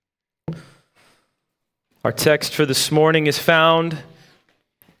Our text for this morning is found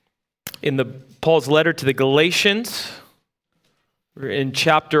in Paul's letter to the Galatians. We're in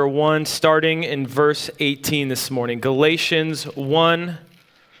chapter 1, starting in verse 18 this morning. Galatians 1,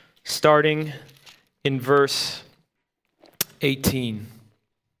 starting in verse 18.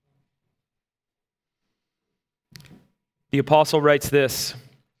 The apostle writes this: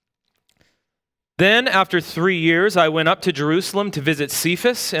 "Then after 3 years I went up to Jerusalem to visit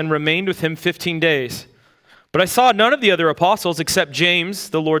Cephas and remained with him 15 days. But I saw none of the other apostles except James,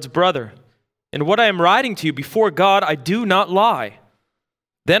 the Lord's brother. And what I am writing to you before God, I do not lie.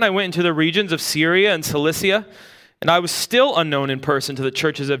 Then I went into the regions of Syria and Cilicia, and I was still unknown in person to the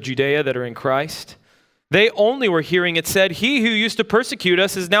churches of Judea that are in Christ. They only were hearing it said, 'He who used to persecute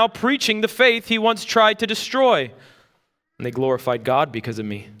us is now preaching the faith he once tried to destroy.' And they glorified God because of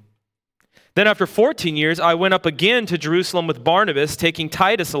me. Then after 14 years, I went up again to Jerusalem with Barnabas, taking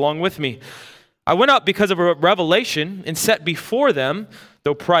Titus along with me. I went up because of a revelation and set before them,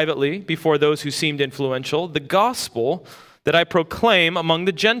 though privately, before those who seemed influential, the gospel that I proclaim among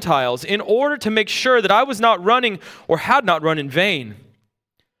the Gentiles, in order to make sure that I was not running or had not run in vain.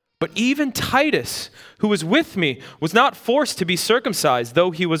 But even Titus, who was with me, was not forced to be circumcised, though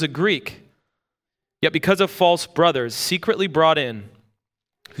he was a Greek. Yet because of false brothers secretly brought in,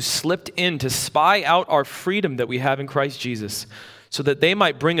 who slipped in to spy out our freedom that we have in Christ Jesus, so that they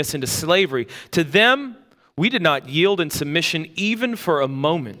might bring us into slavery. To them, we did not yield in submission even for a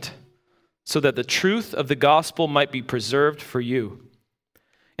moment, so that the truth of the gospel might be preserved for you.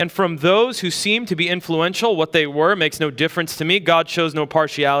 And from those who seem to be influential, what they were makes no difference to me. God shows no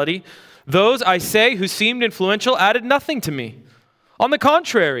partiality. Those, I say, who seemed influential added nothing to me. On the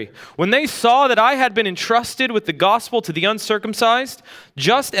contrary, when they saw that I had been entrusted with the gospel to the uncircumcised,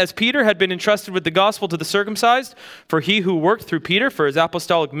 just as Peter had been entrusted with the gospel to the circumcised, for he who worked through Peter for his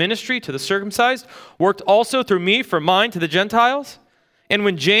apostolic ministry to the circumcised, worked also through me for mine to the Gentiles. And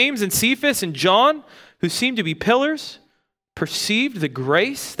when James and Cephas and John, who seemed to be pillars, perceived the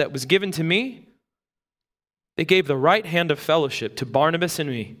grace that was given to me, they gave the right hand of fellowship to Barnabas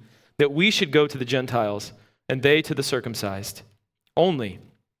and me, that we should go to the Gentiles, and they to the circumcised. Only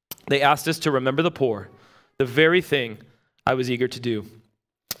they asked us to remember the poor, the very thing I was eager to do."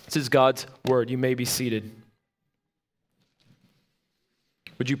 This is God's word. You may be seated.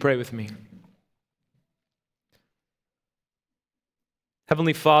 Would you pray with me?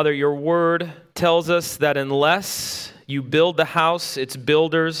 Heavenly Father, your word tells us that unless you build the house, its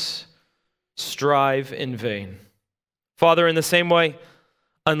builders strive in vain. Father, in the same way,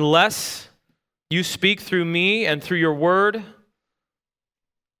 unless you speak through me and through your word,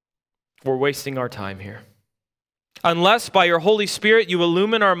 we're wasting our time here. Unless by your Holy Spirit you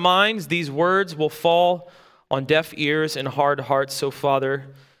illumine our minds, these words will fall on deaf ears and hard hearts. So,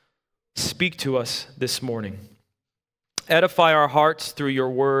 Father, speak to us this morning. Edify our hearts through your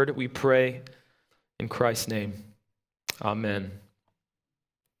word, we pray in Christ's name. Amen.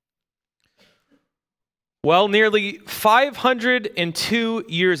 Well, nearly 502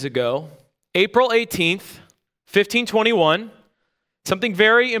 years ago, April 18th, 1521, something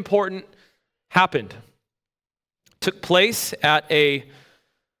very important happened. It took place at a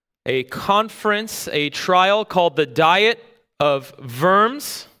conference, a trial called the Diet of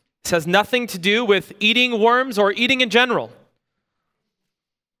Worms. This has nothing to do with eating worms or eating in general.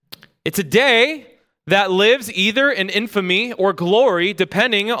 It's a day that lives either in infamy or glory,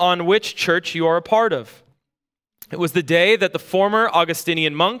 depending on which church you are a part of. It was the day that the former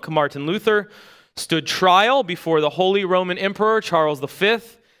Augustinian monk, Martin Luther, stood trial before the Holy Roman Emperor Charles V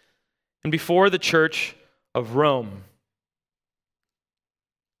and before the Church of Rome.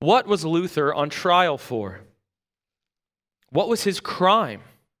 What was Luther on trial for? What was his crime?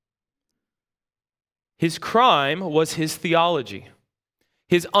 His crime was his theology,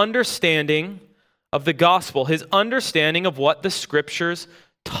 his understanding of the gospel, his understanding of what the scriptures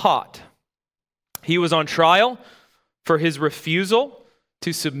taught. He was on trial for his refusal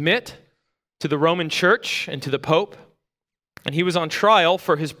to submit to the Roman Church and to the Pope. And he was on trial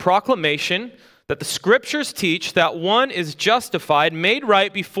for his proclamation that the scriptures teach that one is justified, made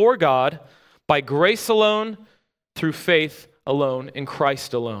right before God by grace alone, through faith alone, in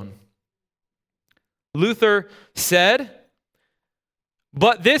Christ alone. Luther said,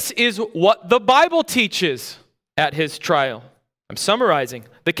 "But this is what the Bible teaches," at his trial. I'm summarizing.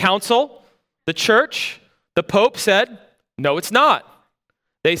 The council, the church, the Pope said, "No, it's not."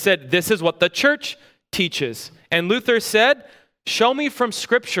 They said, "This is what the church teaches." And Luther said, "Show me from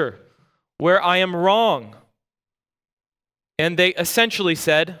Scripture where I am wrong." And they essentially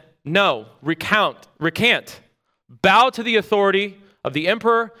said, "No, recant, bow to the authority of the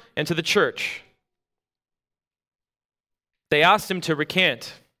emperor and to the church. They asked him to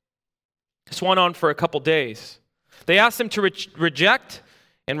recant. This went on for a couple days. They asked him to reject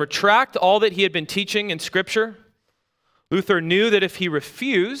and retract all that he had been teaching in Scripture. Luther knew that if he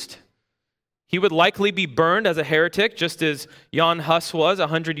refused, he would likely be burned as a heretic, just as Jan Hus was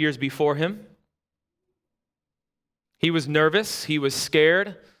 100 years before him. He was nervous. He was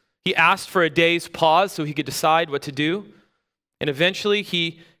scared. He asked for a day's pause so he could decide what to do. And eventually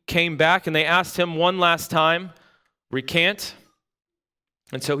he came back and they asked him one last time, recant.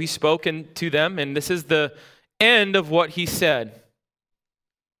 And so he spoke to them, and this is the end of what he said.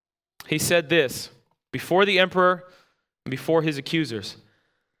 He said this before the emperor and before his accusers: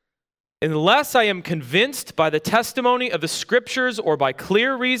 "Unless I am convinced by the testimony of the Scriptures or by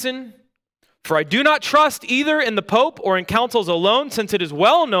clear reason, for I do not trust either in the Pope or in councils alone, since it is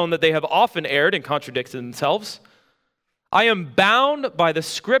well known that they have often erred and contradicted themselves. I am bound by the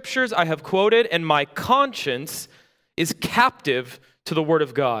Scriptures I have quoted, and my conscience is captive to the Word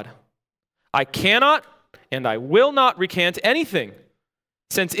of God. I cannot and I will not recant anything,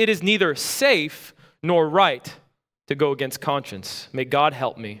 since it is neither safe nor right to go against conscience. May God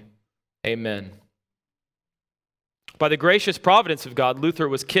help me. Amen." By the gracious providence of God, Luther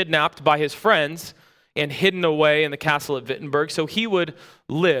was kidnapped by his friends and hidden away in the castle at Wittenberg so he would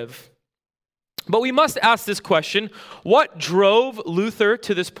live. But we must ask this question: what drove Luther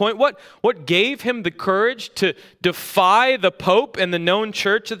to this point? What gave him the courage to defy the Pope and the known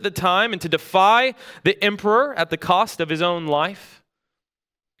church at the time and to defy the emperor at the cost of his own life?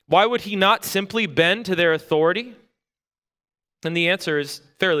 Why would he not simply bend to their authority? And the answer is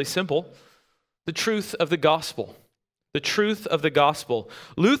fairly simple: the truth of the gospel. The truth of the gospel.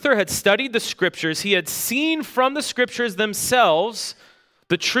 Luther had studied the Scriptures. He had seen from the Scriptures themselves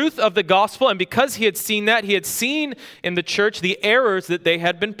the truth of the gospel, and because he had seen that, he had seen in the church the errors that they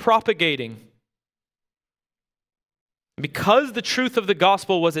had been propagating. Because the truth of the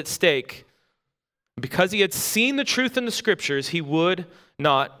gospel was at stake, because he had seen the truth in the Scriptures, he would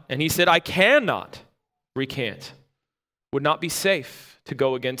not, and he said, "I cannot recant." Would not be safe to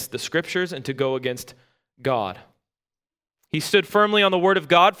go against the Scriptures and to go against God. He stood firmly on the Word of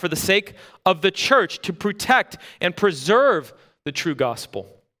God for the sake of the church, to protect and preserve the true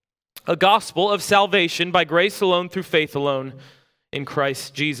gospel. A gospel of salvation by grace alone, through faith alone, in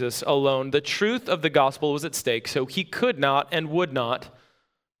Christ Jesus alone. The truth of the gospel was at stake, so he could not and would not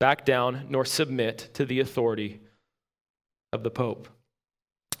back down nor submit to the authority of the Pope.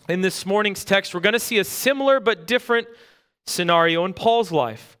 In this morning's text, we're going to see a similar but different scenario in Paul's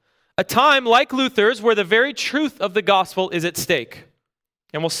life. A time like Luther's where the very truth of the gospel is at stake.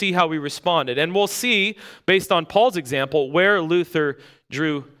 And we'll see how we responded. And we'll see, based on Paul's example, where Luther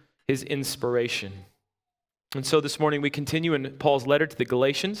drew his inspiration. And so this morning we continue in Paul's letter to the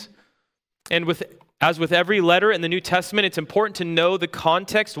Galatians. And as with every letter in the New Testament, it's important to know the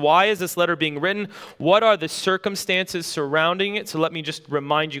context. Why is this letter being written? What are the circumstances surrounding it? So let me just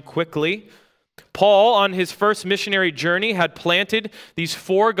remind you quickly. Paul, on his first missionary journey, had planted these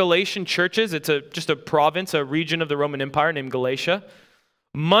 4 Galatian churches. It's just a province, a region of the Roman Empire named Galatia.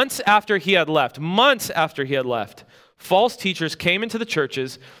 Months after he had left, false teachers came into the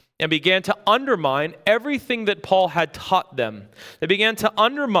churches and began to undermine everything that Paul had taught them. They began to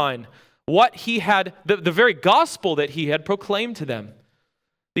undermine what he had, the very gospel that he had proclaimed to them.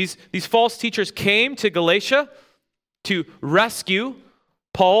 These false teachers came to Galatia to rescue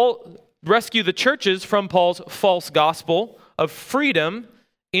the churches from Paul's false gospel of freedom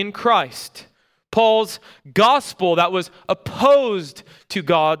in Christ. Paul's gospel that was opposed to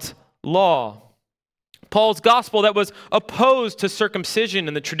God's law. Paul's gospel that was opposed to circumcision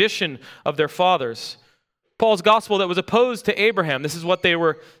and the tradition of their fathers. Paul's gospel that was opposed to Abraham. This is what they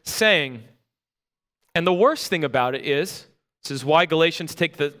were saying. And the worst thing about it is, this is why Galatians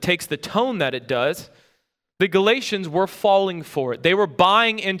takes the tone that it does, the Galatians were falling for it. They were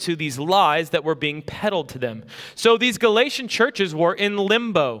buying into these lies that were being peddled to them. So these Galatian churches were in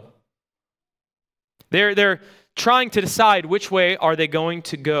limbo. They're trying to decide which way are they going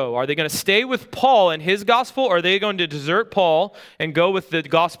to go. Are they going to stay with Paul and his gospel, or are they going to desert Paul and go with the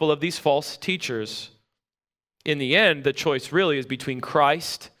gospel of these false teachers? In the end, the choice really is between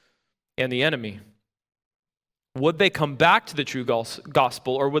Christ and the enemy. Would they come back to the true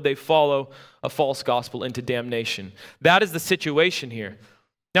gospel, or would they follow a false gospel into damnation? That is the situation here.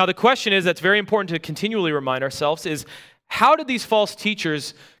 Now, the question is, that's very important to continually remind ourselves, is how did these false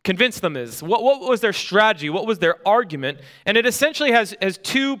teachers convince them? What was their strategy? What was their argument? And it essentially has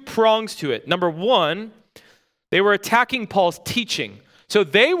 2 prongs to it. Number 1, they were attacking Paul's teaching. So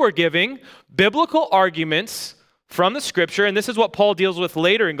they were giving biblical arguments from the scripture, and this is what Paul deals with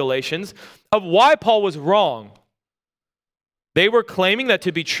later in Galatians, of why Paul was wrong. They were claiming that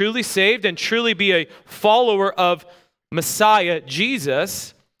to be truly saved and truly be a follower of Messiah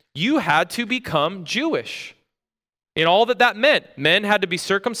Jesus, you had to become Jewish. In all that that meant, men had to be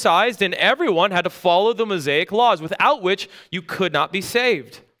circumcised and everyone had to follow the Mosaic laws, without which you could not be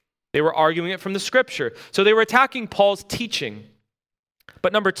saved. They were arguing it from the scripture. So they were attacking Paul's teaching.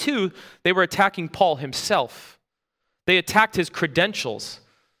 But number two, they were attacking Paul himself. They attacked his credentials.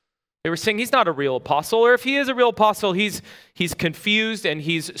 They were saying he's not a real apostle, or if he is a real apostle, he's confused and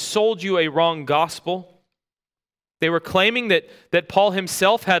he's sold you a wrong gospel. They were claiming that Paul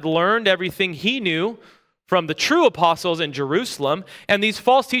himself had learned everything he knew from the true apostles in Jerusalem, and these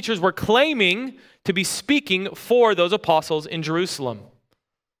false teachers were claiming to be speaking for those apostles in Jerusalem.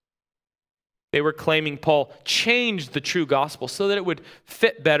 They were claiming Paul changed the true gospel so that it would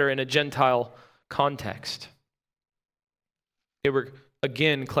fit better in a Gentile context. They were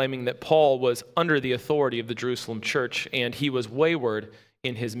again claiming that Paul was under the authority of the Jerusalem church and he was wayward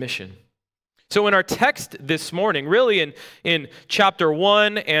in his mission. So in our text this morning, really in chapter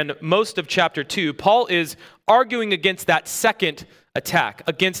 1 and most of chapter 2, Paul is arguing against that second attack,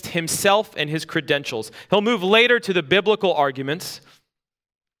 against himself and his credentials. He'll move later to the biblical arguments.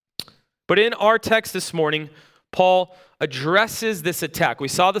 But in our text this morning, Paul addresses this attack. We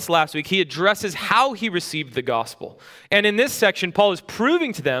saw this last week. He addresses how he received the gospel. And in this section, Paul is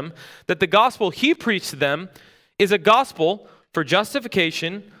proving to them that the gospel he preached to them is a gospel for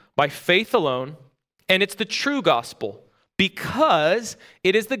justification by faith alone, and it's the true gospel because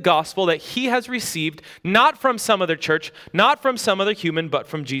it is the gospel that he has received not from some other church, not from some other human, but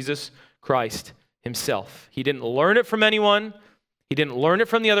from Jesus Christ himself. He didn't learn it from anyone. He didn't learn it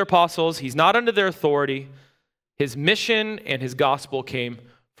from the other apostles. He's not under their authority. His mission and his gospel came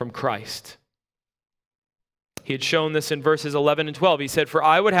from Christ. He had shown this in verses 11 and 12. He said, "For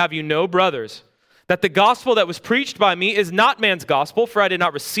I would have you know, brothers, that the gospel that was preached by me is not man's gospel, for I did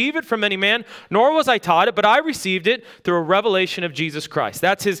not receive it from any man, nor was I taught it, but I received it through a revelation of Jesus Christ."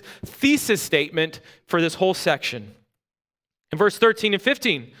 That's his thesis statement for this whole section. In verse 13 and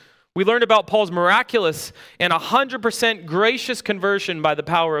 15, we learned about Paul's miraculous and 100% gracious conversion by the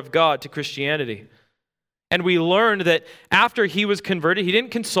power of God to Christianity. And we learned that after he was converted, he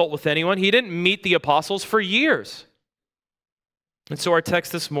didn't consult with anyone. He didn't meet the apostles for years. And so our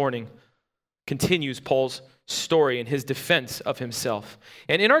text this morning continues Paul's story and his defense of himself.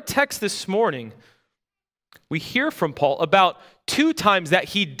 And in our text this morning, we hear from Paul about 2 times that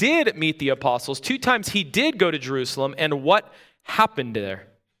he did meet the apostles, 2 times he did go to Jerusalem, and what happened there.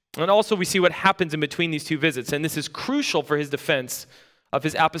 And also we see what happens in between these 2 visits, and this is crucial for his defense of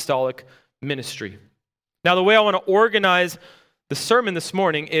his apostolic ministry. Now, the way I want to organize the sermon this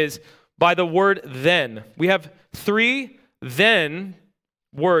morning is by the word then. We have 3 then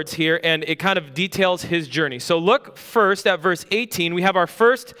words here, and it kind of details his journey. So look first at verse 18. We have our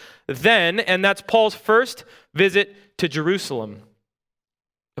first then, and that's Paul's first visit to Jerusalem.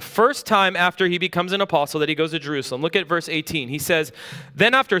 The first time after he becomes an apostle that he goes to Jerusalem. Look at verse 18. He says,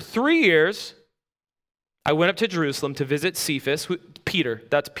 "Then after 3 years, I went up to Jerusalem to visit Cephas," Peter,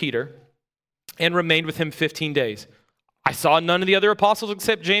 that's Peter, "and remained with him 15 days. I saw none of the other apostles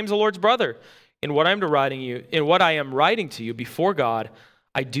except James, the Lord's brother. In what I am writing to you before God,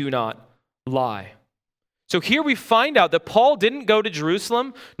 I do not lie." So here we find out that Paul didn't go to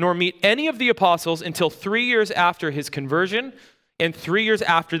Jerusalem nor meet any of the apostles until 3 years after his conversion and 3 years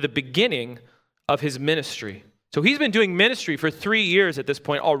after the beginning of his ministry. So he's been doing ministry for 3 years at this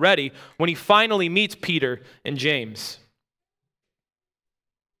point already when he finally meets Peter and James.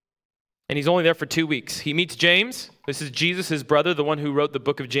 And he's only there for 2 weeks. He meets James. This is Jesus, his brother, the one who wrote the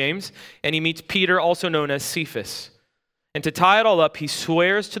book of James. And he meets Peter, also known as Cephas. And to tie it all up, he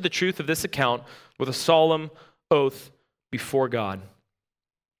swears to the truth of this account with a solemn oath before God.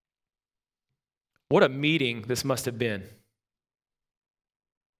 What a meeting this must have been.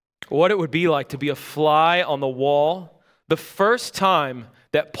 What it would be like to be a fly on the wall the first time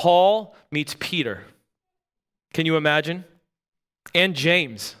that Paul meets Peter. Can you imagine? And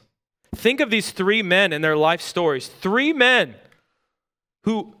James. Think of these 3 men and their life stories. 3 men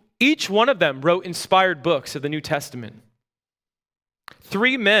who each one of them wrote inspired books of the New Testament.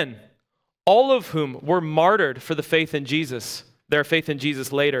 3 men, all of whom were martyred for the faith in Jesus, their faith in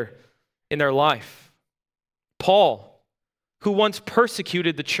Jesus later in their life. Paul, who once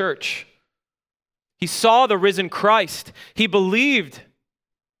persecuted the church. He saw the risen Christ. He believed.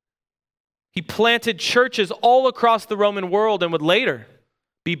 He planted churches all across the Roman world and would later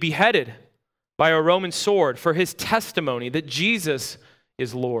be beheaded by a Roman sword for his testimony that Jesus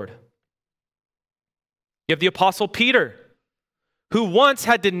is Lord. You have the Apostle Peter, who once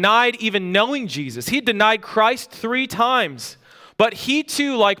had denied even knowing Jesus. He had denied Christ 3 times. But he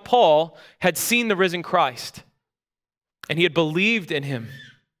too, like Paul, had seen the risen Christ, and he had believed in him.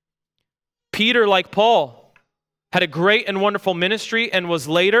 Peter, like Paul, had a great and wonderful ministry and was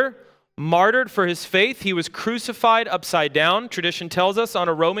later martyred for his faith. He was crucified upside down, tradition tells us, on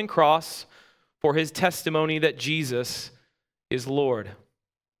a Roman cross for his testimony that Jesus is Lord.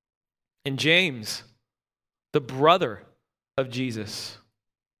 And James, the brother of Jesus.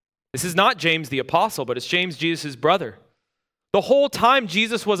 This is not James the apostle, but it's James, Jesus' brother. The whole time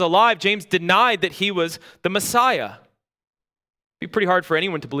Jesus was alive, James denied that he was the Messiah. It'd be pretty hard for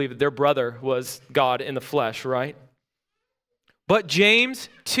anyone to believe that their brother was God in the flesh, right? But James,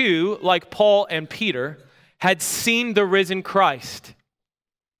 too, like Paul and Peter, had seen the risen Christ,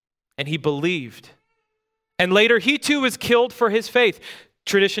 and he believed. And later, he too was killed for his faith.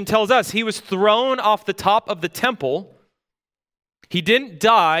 Tradition tells us he was thrown off the top of the temple. He didn't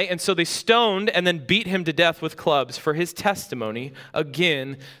die, and so they stoned and then beat him to death with clubs for his testimony,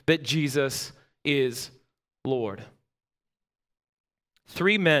 again, that Jesus is Lord.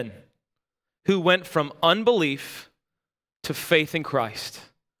 3 men who went from unbelief to faith in Christ,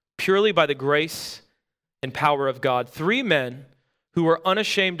 purely by the grace and power of God. 3 men who were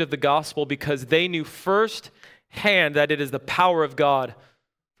unashamed of the gospel because they knew firsthand that it is the power of God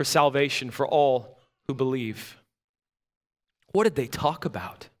for salvation for all who believe. What did they talk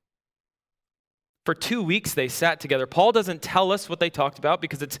about? For 2 weeks they sat together. Paul doesn't tell us what they talked about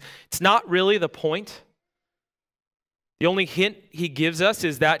because it's not really the point. The only hint he gives us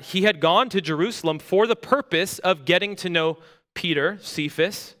is that he had gone to Jerusalem for the purpose of getting to know Peter,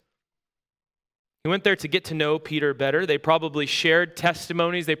 Cephas. He went there to get to know Peter better. They probably shared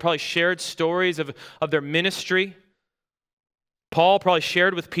testimonies. They probably shared stories of their ministry. Paul probably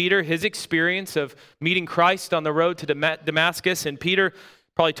shared with Peter his experience of meeting Christ on the road to Damascus, and Peter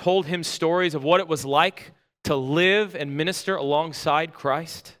probably told him stories of what it was like to live and minister alongside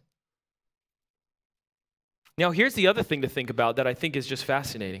Christ. Now, here's the other thing to think about that I think is just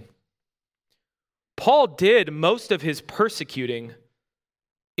fascinating. Paul did most of his persecuting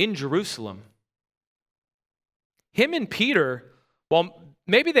in Jerusalem. Him and Peter, well,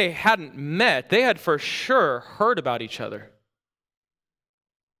 maybe they hadn't met, they had for sure heard about each other.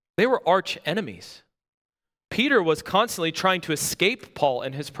 They were arch enemies. Peter was constantly trying to escape Paul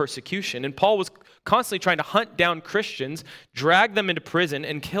and his persecution, and Paul was constantly trying to hunt down Christians, drag them into prison,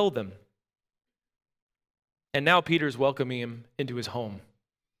 and kill them. And now Peter's welcoming him into his home.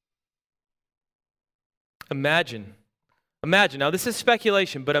 Imagine, now this is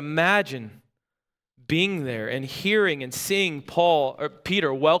speculation, but imagine being there and hearing and seeing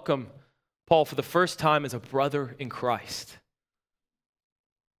Peter welcome Paul for the first time as a brother in Christ.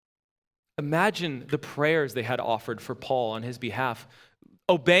 Imagine the prayers they had offered for Paul on his behalf,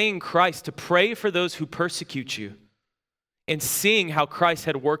 obeying Christ to pray for those who persecute you, and seeing how Christ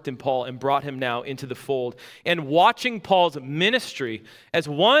had worked in Paul and brought him now into the fold, and watching Paul's ministry as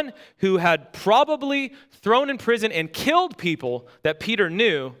one who had probably thrown in prison and killed people that Peter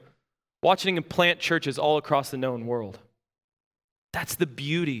knew, watching him plant churches all across the known world. That's the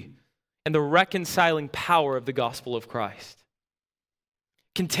beauty and the reconciling power of the gospel of Christ.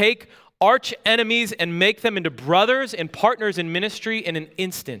 It can take arch enemies and make them into brothers and partners in ministry in an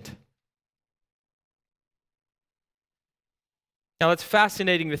instant. Now, that's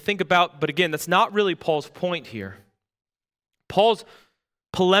fascinating to think about, but again, that's not really Paul's point here. Paul's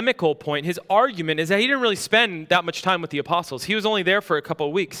polemical point, his argument, is that he didn't really spend that much time with the apostles. He was only there for a couple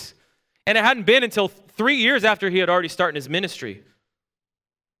of weeks. And it hadn't been until 3 years after he had already started his ministry.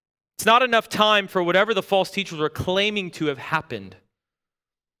 It's not enough time for whatever the false teachers were claiming to have happened.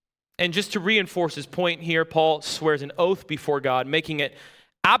 And just to reinforce his point here, Paul swears an oath before God, making it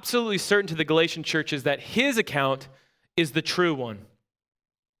absolutely certain to the Galatian churches that his account is the true one.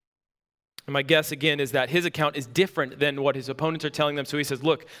 And my guess, again, is that his account is different than what his opponents are telling them. So he says,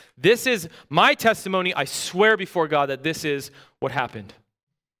 look, this is my testimony. I swear before God that this is what happened.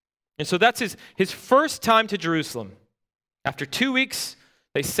 And so that's his first time to Jerusalem. After 2 weeks,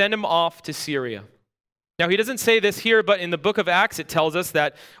 they send him off to Syria. Now, he doesn't say this here, but in the book of Acts, it tells us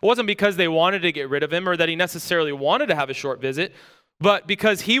that it wasn't because they wanted to get rid of him or that he necessarily wanted to have a short visit, but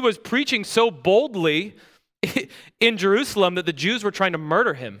because he was preaching so boldly in Jerusalem that the Jews were trying to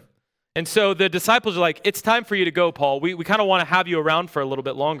murder him. And so the disciples are like, it's time for you to go, Paul. We kind of want to have you around for a little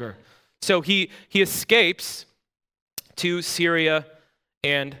bit longer. So he escapes to Syria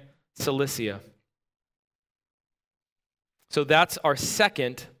and Cilicia. So that's our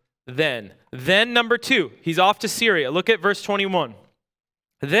second then. Then number 2, he's off to Syria. Look at verse 21.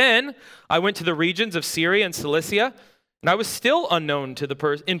 Then I went to the regions of Syria and Cilicia, and I was still unknown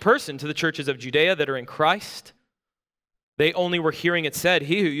in person to the churches of Judea that are in Christ. They only were hearing it said,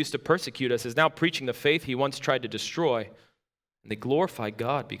 he who used to persecute us is now preaching the faith he once tried to destroy, and they glorify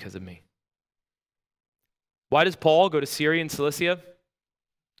God because of me. Why does Paul go to Syria and Cilicia?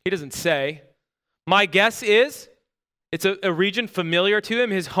 He doesn't say. My guess is it's a region familiar to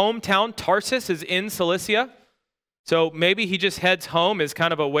him. His hometown, Tarsus, is in Cilicia. So maybe he just heads home as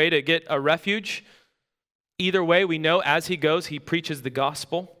kind of a way to get a refuge. Either way, we know as he goes, he preaches the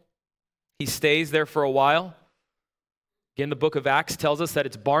gospel. He stays there for a while. Again, the book of Acts tells us that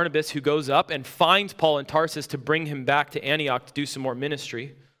it's Barnabas who goes up and finds Paul in Tarsus to bring him back to Antioch to do some more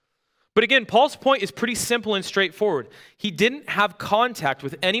ministry. But again, Paul's point is pretty simple and straightforward. He didn't have contact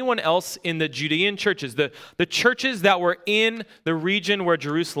with anyone else in the Judean churches, the churches that were in the region where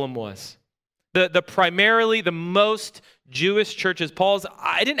Jerusalem was. The primarily the most Jewish churches.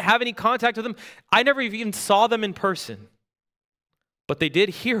 I didn't have any contact with them. I never even saw them in person. But they did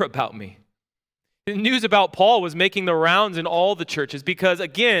hear about me. The news about Paul was making the rounds in all the churches because,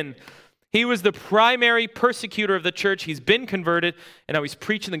 again, he was the primary persecutor of the church. He's been converted, and now he's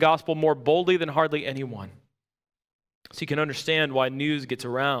preaching the gospel more boldly than hardly anyone. So you can understand why news gets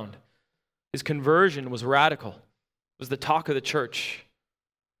around. His conversion was radical. It was the talk of the church.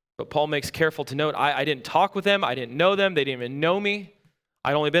 But Paul makes careful to note, I didn't talk with them. I didn't know them. They didn't even know me.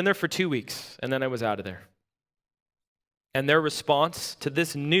 I'd only been there for 2 weeks, and then I was out of there. And their response to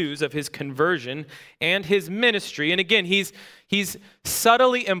this news of his conversion and his ministry, and again, he's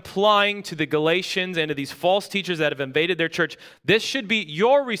subtly implying to the Galatians and to these false teachers that have invaded their church, this should be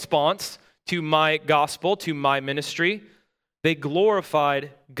your response to my gospel, to my ministry. They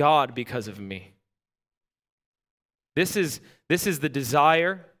glorified God because of me. This is the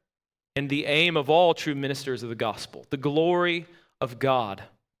desire and the aim of all true ministers of the gospel, the glory of God.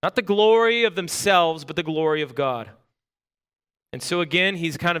 Not the glory of themselves, but the glory of God. And so again,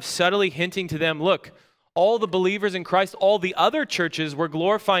 he's kind of subtly hinting to them, look, all the believers in Christ, all the other churches were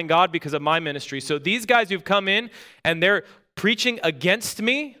glorifying God because of my ministry. So these guys who've come in and they're preaching against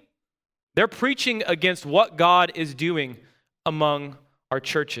me, they're preaching against what God is doing among our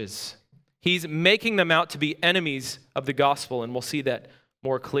churches. He's making them out to be enemies of the gospel, and we'll see that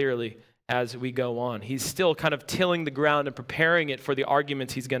more clearly as we go on. He's still kind of tilling the ground and preparing it for the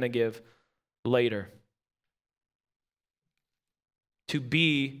arguments he's going to give later.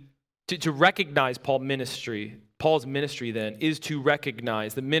 To recognize Paul's ministry then is to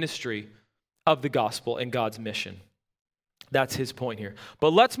recognize the ministry of the gospel and God's mission. That's his point here.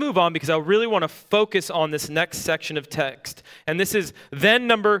 But let's move on because I really want to focus on this next section of text. And this is then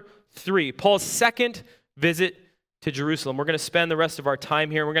number 3, Paul's second visit to Jerusalem. We're going to spend the rest of our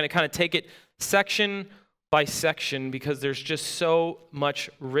time here. We're going to kind of take it section by section because there's just so much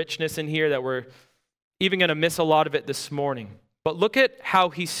richness in here that we're even going to miss a lot of it this morning. But look at how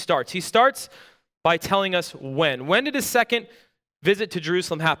he starts. He starts by telling us when. When did his second visit to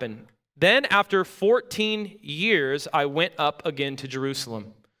Jerusalem happen? Then after 14 years, I went up again to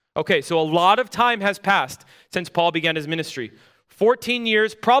Jerusalem. Okay, so a lot of time has passed since Paul began his ministry. 14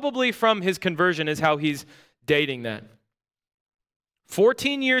 years, probably from his conversion is how he's dating that.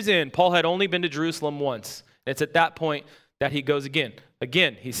 14 years in, Paul had only been to Jerusalem once. And it's at that point that he goes again.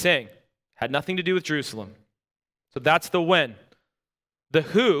 Again, he's saying, had nothing to do with Jerusalem. So that's the when. The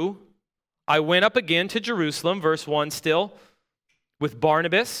who, I went up again to Jerusalem, verse 1 still, with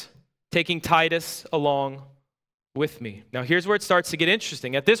Barnabas, taking Titus along with me. Now here's where it starts to get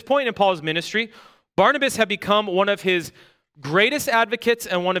interesting. At this point in Paul's ministry, Barnabas had become one of his greatest advocates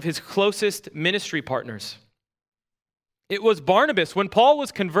and one of his closest ministry partners. It was Barnabas. When Paul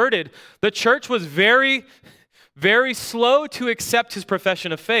was converted, the church was very, very slow to accept his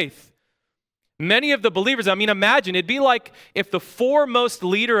profession of faith. Many of the believers, imagine, it'd be like if the foremost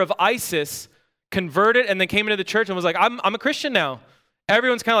leader of ISIS converted and then came into the church and was like, I'm a Christian now.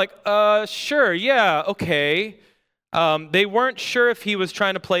 Everyone's kind of like, sure, yeah, okay. They weren't sure if he was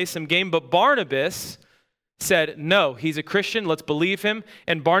trying to play some game, but Barnabas said, no, he's a Christian, let's believe him.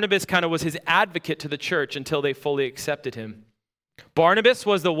 And Barnabas kind of was his advocate to the church until they fully accepted him. Barnabas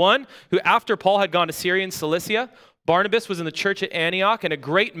was the one who, after Paul had gone to Syria and Cilicia, Barnabas was in the church at Antioch, and a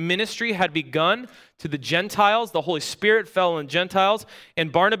great ministry had begun to the Gentiles. The Holy Spirit fell on Gentiles,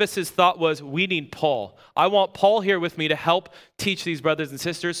 and Barnabas' thought was, we need Paul. I want Paul here with me to help teach these brothers and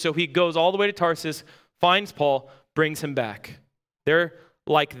sisters. So he goes all the way to Tarsus, finds Paul, brings him back. They're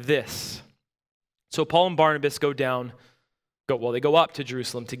like this. So Paul and Barnabas go up to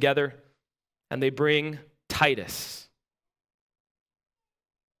Jerusalem together, and they bring Titus.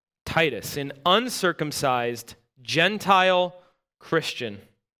 Titus, an uncircumcised Gentile Christian.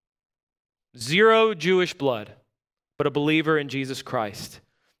 zero Jewish blood, but a believer in Jesus Christ.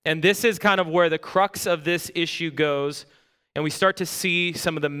 And this is kind of where the crux of this issue goes, and we start to see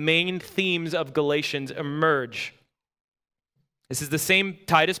some of the main themes of Galatians emerge. This is the same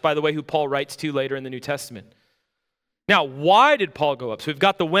Titus, by the way, who Paul writes to later in the New Testament. Now, why did Paul go up? So we've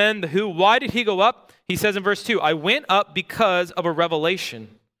got the when, the who. Why did he go up? He says in verse 2, I went up because of a revelation.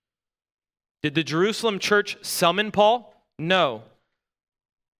 Did the Jerusalem church summon Paul? No.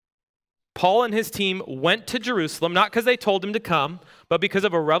 Paul and his team went to Jerusalem, not because they told him to come, but because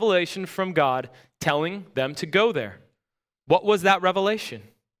of a revelation from God telling them to go there. What was that revelation?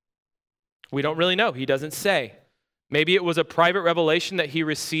 We don't really know. He doesn't say. Maybe it was a private revelation that he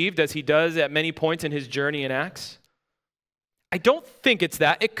received, as he does at many points in his journey in Acts. I don't think it's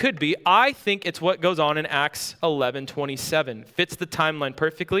that. It could be. I think it's what goes on in Acts 11:27. Fits the timeline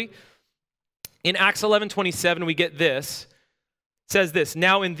perfectly. In Acts 11:27, we get this. It says this,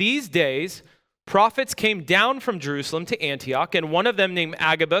 now in these days, prophets came down from Jerusalem to Antioch, and one of them named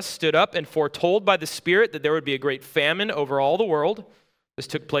Agabus stood up and foretold by the Spirit that there would be a great famine over all the world. This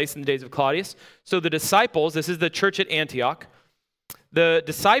took place in the days of Claudius. So the disciples, this is the church at Antioch, the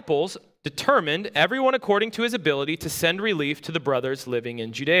disciples determined, everyone according to his ability, to send relief to the brothers living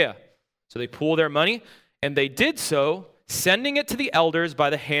in Judea. So they pooled their money, and they did so, sending it to the elders by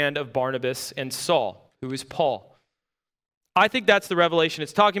the hand of Barnabas and Saul, who is Paul. I think that's the revelation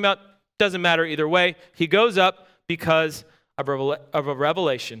it's talking about. Doesn't matter either way. He goes up because of a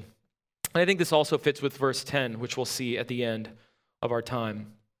revelation. And I think this also fits with verse 10, which we'll see at the end of our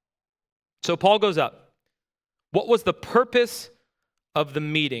time. So Paul goes up. What was the purpose of the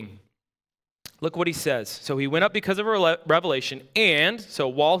meeting? Look what he says. So he went up because of a revelation, and so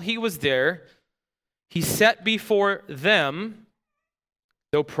while he was there, he set before them,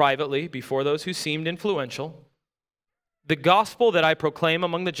 though privately, before those who seemed influential, the gospel that I proclaim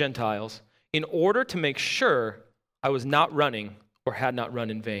among the Gentiles, in order to make sure I was not running or had not run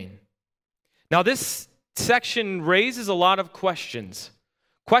in vain. Now this section raises a lot of questions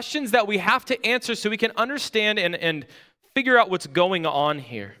that we have to answer so we can understand and figure out what's going on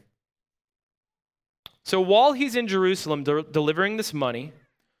here. So while he's in Jerusalem delivering this money,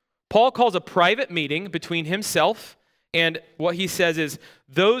 Paul calls a private meeting between himself and what he says is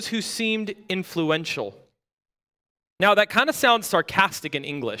those who seemed influential. Now, that kind of sounds sarcastic in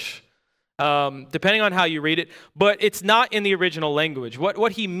English, depending on how you read it, but it's not in the original language.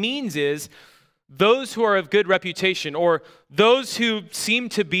 What he means is those who are of good reputation or those who seem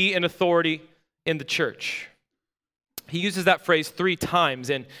to be an authority in the church. He uses that phrase 3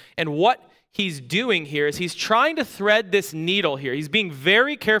 times, and what he's doing here is he's trying to thread this needle here. He's being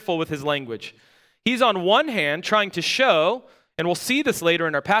very careful with his language. He's on one hand trying to show, and we'll see this later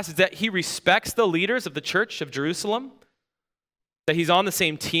in our passage, that he respects the leaders of the church of Jerusalem, that he's on the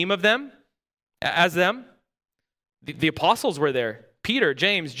same team as them. The apostles were there, Peter,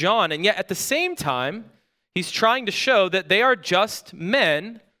 James, John, and yet at the same time, he's trying to show that they are just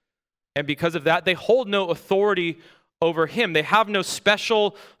men, and because of that, they hold no authority over him. They have no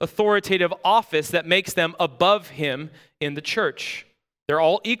special authoritative office that makes them above him in the church. They're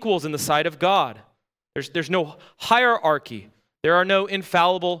all equals in the sight of God. There's no hierarchy. There are no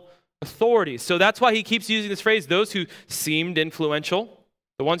infallible authorities. So that's why he keeps using this phrase, those who seemed influential,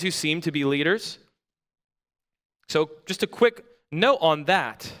 the ones who seemed to be leaders. So just a quick note on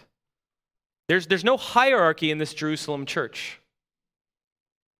that. There's no hierarchy in this Jerusalem church.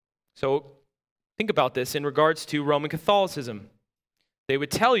 So think about this in regards to Roman Catholicism. They would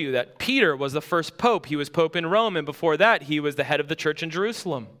tell you that Peter was the first pope. He was pope in Rome, and before that, he was the head of the church in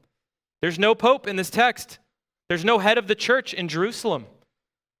Jerusalem. There's no pope in this text. There's no head of the church in Jerusalem.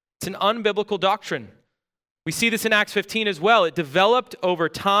 It's an unbiblical doctrine. We see this in Acts 15 as well. It developed over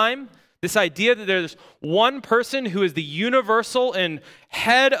time, this idea that there's one person who is the universal and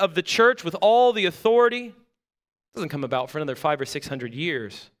head of the church with all the authority. It doesn't come about for another 500 or 600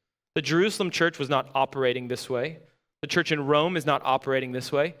 years. The Jerusalem church was not operating this way. The church in Rome is not operating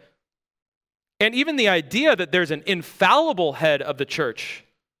this way. And even the idea that there's an infallible head of the church,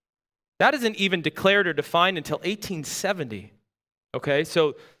 that isn't even declared or defined until 1870. Okay,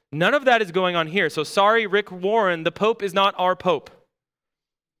 so none of that is going on here. So sorry, Rick Warren, the Pope is not our Pope.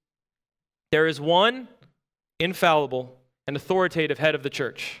 There is one infallible and authoritative head of the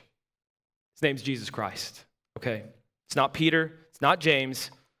church. His name's Jesus Christ. Okay, it's not Peter, it's not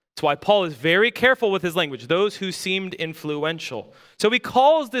James. That's why Paul is very careful with his language, those who seemed influential. So he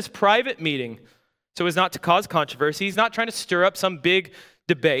calls this private meeting so as not to cause controversy. He's not trying to stir up some big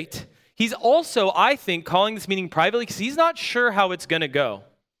debate. He's also, I think, calling this meeting privately because he's not sure how it's going to go.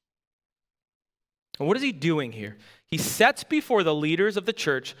 And what is he doing here? He sets before the leaders of the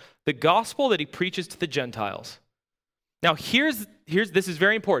church the gospel that he preaches to the Gentiles. Now, this is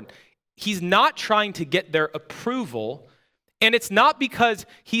very important. He's not trying to get their approval, and it's not because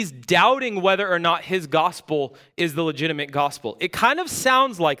he's doubting whether or not his gospel is the legitimate gospel. It kind of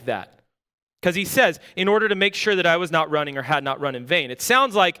sounds like that, because he says, in order to make sure that I was not running or had not run in vain. It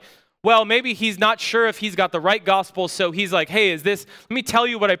sounds like, well, maybe he's not sure if he's got the right gospel, so he's like, hey, let me tell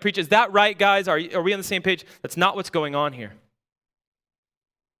you what I preach. Is that right, guys? Are we on the same page? That's not what's going on here.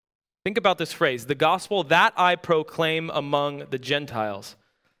 Think about this phrase, the gospel that I proclaim among the Gentiles.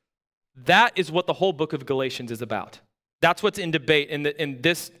 That is what the whole book of Galatians is about. That's what's in debate in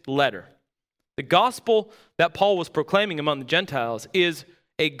this letter. The gospel that Paul was proclaiming among the Gentiles is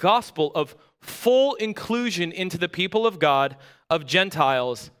a gospel of full inclusion into the people of God, of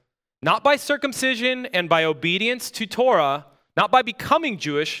Gentiles, not by circumcision and by obedience to Torah, not by becoming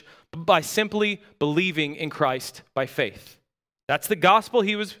Jewish, but by simply believing in Christ by faith. That's the gospel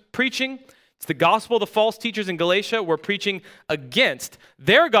he was preaching. It's the gospel the false teachers in Galatia were preaching against.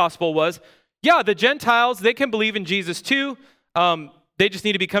 Their gospel was, yeah, the Gentiles, they can believe in Jesus too. They just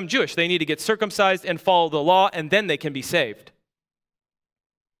need to become Jewish. They need to get circumcised and follow the law, and then they can be saved.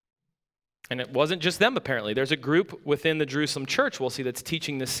 And it wasn't just them, apparently. There's a group within the Jerusalem church, we'll see, that's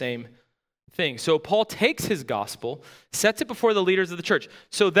teaching the same thing. So Paul takes his gospel, sets it before the leaders of the church,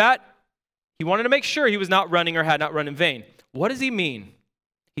 so that he wanted to make sure he was not running or had not run in vain. What does he mean?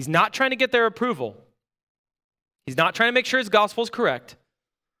 He's not trying to get their approval. He's not trying to make sure his gospel is correct.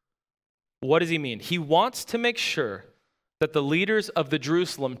 What does he mean? He wants to make sure that the leaders of the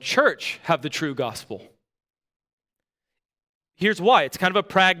Jerusalem church have the true gospel. Here's why. It's kind of a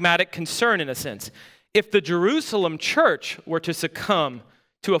pragmatic concern in a sense. If the Jerusalem church were to succumb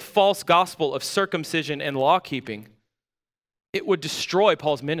to a false gospel of circumcision and law-keeping, it would destroy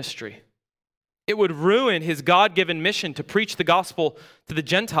Paul's ministry. It would ruin his God-given mission to preach the gospel to the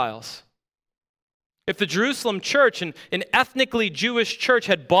Gentiles. If the Jerusalem church, an ethnically Jewish church,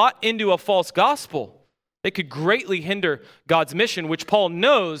 had bought into a false gospel, they could greatly hinder God's mission, which Paul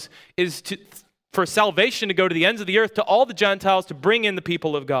knows is for salvation to go to the ends of the earth, to all the Gentiles, to bring in the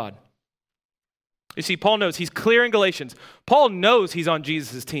people of God. You see, Paul knows, he's clear in Galatians. Paul knows he's on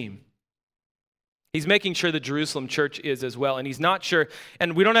Jesus' team. He's making sure the Jerusalem church is as well, and he's not sure,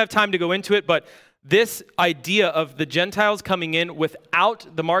 and we don't have time to go into it, but this idea of the Gentiles coming in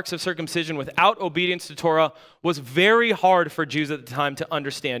without the marks of circumcision, without obedience to Torah, was very hard for Jews at the time to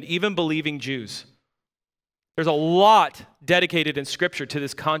understand, even believing Jews. There's a lot dedicated in Scripture to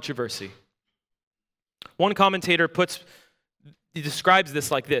this controversy. One commentator describes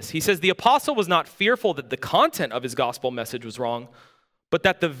this like this. He says, the apostle was not fearful that the content of his gospel message was wrong, but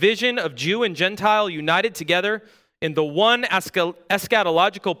that the vision of Jew and Gentile united together in the one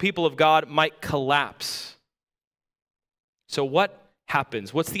eschatological people of God might collapse. So what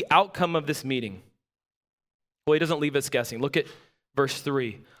happens? What's the outcome of this meeting? Well, he doesn't leave us guessing. Look at verse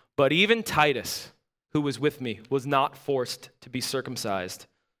 3. But even Titus, who was with me, was not forced to be circumcised,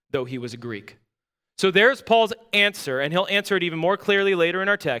 though he was a Greek. So there's Paul's answer, and he'll answer it even more clearly later in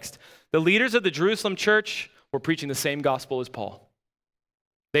our text. The leaders of the Jerusalem church were preaching the same gospel as Paul.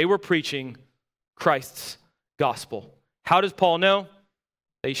 They were preaching Christ's gospel. How does Paul know?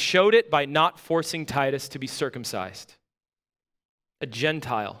 They showed it by not forcing Titus to be circumcised, a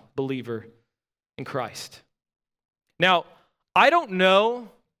Gentile believer in Christ. Now, I don't know,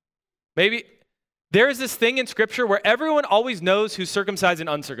 maybe there is this thing in Scripture where everyone always knows who's circumcised and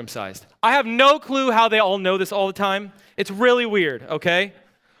uncircumcised. I have no clue how they all know this all the time. It's really weird, okay?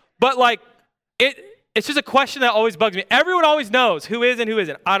 But it's just a question that always bugs me. Everyone always knows who is and who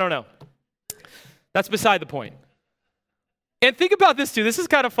isn't. I don't know. That's beside the point. And think about this too. This is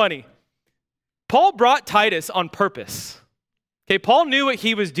kind of funny. Paul brought Titus on purpose. Okay, Paul knew what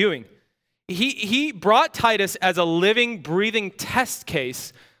he was doing. He brought Titus as a living, breathing test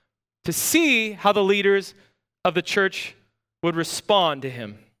case to see how the leaders of the church would respond to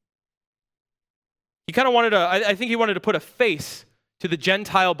him. He kind of wanted to, I think he wanted to put a face to the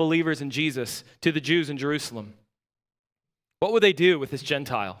Gentile believers in Jesus, to the Jews in Jerusalem. What would they do with this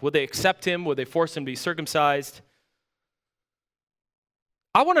Gentile? Would they accept him? Would they force him to be circumcised?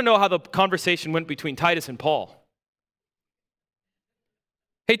 I want to know how the conversation went between Titus and Paul.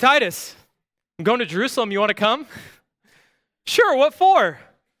 Hey, Titus, I'm going to Jerusalem. You want to come? Sure, what for?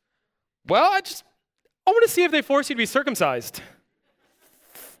 Well, I want to see if they force you to be circumcised.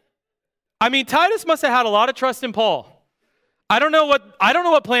 I mean, Titus must have had a lot of trust in Paul. I don't know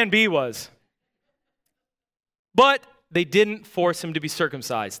what plan B was. But they didn't force him to be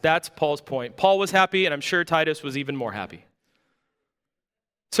circumcised. That's Paul's point. Paul was happy, and I'm sure Titus was even more happy.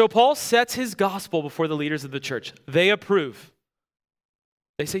 So Paul sets his gospel before the leaders of the church. They approve.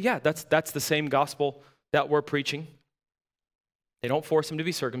 They say, yeah, that's the same gospel that we're preaching. They don't force him to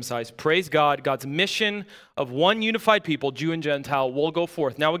be circumcised. Praise God. God's mission of one unified people, Jew and Gentile, will go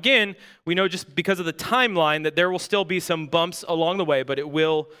forth. Now again, we know just because of the timeline that there will still be some bumps along the way, but it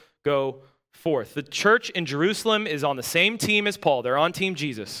will go forth. The church in Jerusalem is on the same team as Paul. They're on Team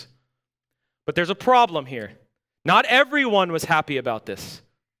Jesus. But there's a problem here. Not everyone was happy about this.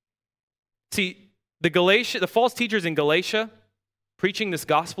 See, the false teachers in Galatia preaching this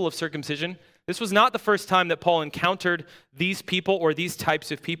gospel of circumcision, this was not the first time that Paul encountered these people or these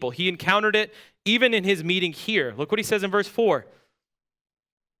types of people. He encountered it even in his meeting here. Look what he says in verse 4.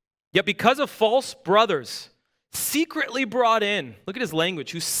 Yet because of false brothers, secretly brought in, look at his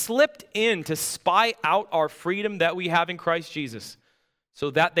language, who slipped in to spy out our freedom that we have in Christ Jesus,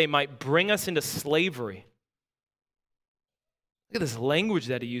 so that they might bring us into slavery. Look at this language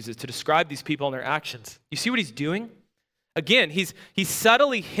that he uses to describe these people and their actions. You see what he's doing? Again, he's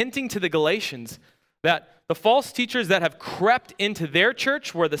subtly hinting to the Galatians that the false teachers that have crept into their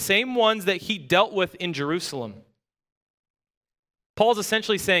church were the same ones that he dealt with in Jerusalem. Paul's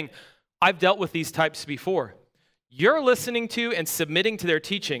essentially saying, I've dealt with these types before. You're listening to and submitting to their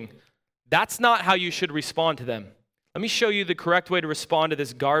teaching. That's not how you should respond to them. Let me show you the correct way to respond to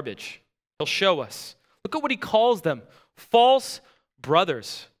this garbage. He'll show us. Look at what he calls them. False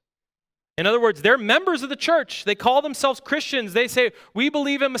brothers. In other words, they're members of the church. They call themselves Christians. They say, we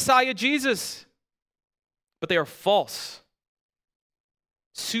believe in Messiah Jesus. But they are false.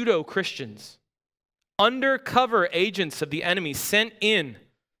 Pseudo-Christians. Undercover agents of the enemy sent in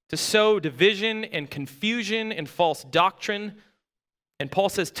to sow division and confusion and false doctrine. And Paul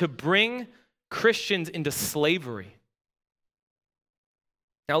says to bring Christians into slavery.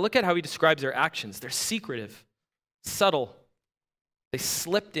 Now look at how he describes their actions. They're secretive, subtle. They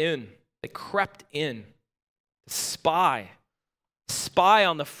slipped in. They crept in to spy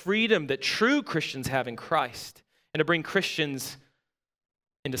on the freedom that true Christians have in Christ and to bring Christians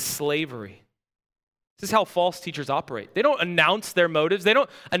into slavery. This is how false teachers operate. They don't announce their motives. They don't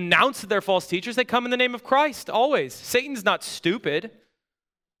announce that they're false teachers. They come in the name of Christ, always. Satan's not stupid.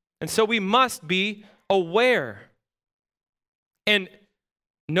 And so we must be aware. And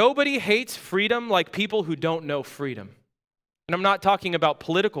nobody hates freedom like people who don't know freedom. And I'm not talking about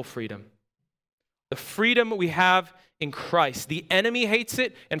political freedom. The freedom we have in Christ. The enemy hates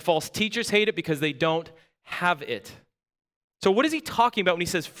it, and false teachers hate it because they don't have it. So what is he talking about when he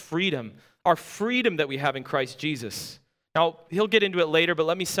says freedom? Our freedom that we have in Christ Jesus. Now, he'll get into it later, but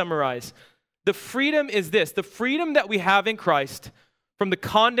let me summarize. The freedom is this. The freedom that we have in Christ from the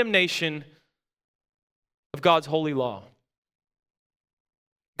condemnation of God's holy law.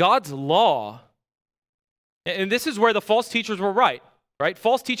 God's law, and this is where the false teachers were right?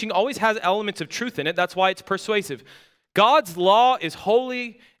 False teaching always has elements of truth in it. That's why it's persuasive. God's law is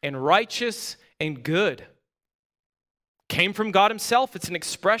holy and righteous and good. Came from God himself. It's an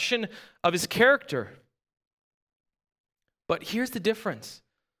expression of his character. But here's the difference.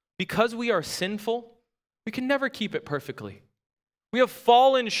 Because we are sinful, we can never keep it perfectly. We have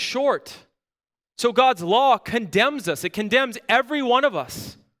fallen short. So God's law condemns us. It condemns every one of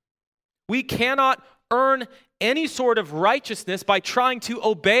us. We cannot earn any sort of righteousness by trying to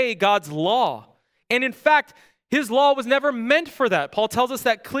obey God's law. And in fact, his law was never meant for that. Paul tells us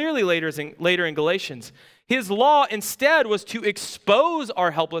that clearly later in Galatians. His law instead was to expose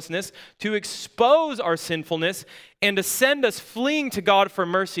our helplessness, to expose our sinfulness, and to send us fleeing to God for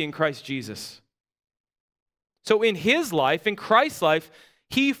mercy in Christ Jesus. So in his life, in Christ's life,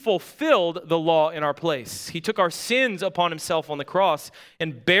 he fulfilled the law in our place. He took our sins upon himself on the cross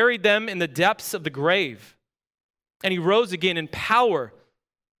and buried them in the depths of the grave. And he rose again in power,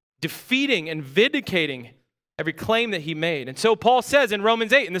 defeating and vindicating every claim that he made. And so Paul says in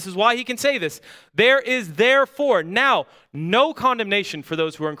Romans 8, and this is why he can say this, there is therefore now no condemnation for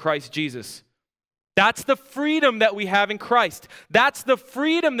those who are in Christ Jesus. That's the freedom that we have in Christ. That's the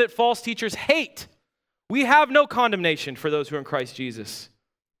freedom that false teachers hate. We have no condemnation for those who are in Christ Jesus.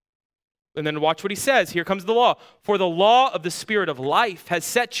 And then watch what he says. Here comes the law. For the law of the Spirit of life has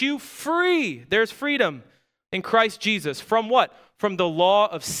set you free. There's freedom in Christ Jesus. From what? From the law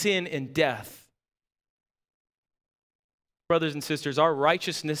of sin and death. Brothers and sisters, our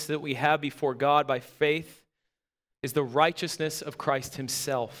righteousness that we have before God by faith is the righteousness of Christ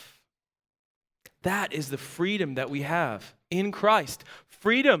himself. That is the freedom that we have in Christ.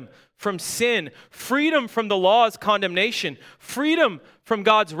 Freedom from sin, freedom from the law's condemnation, freedom from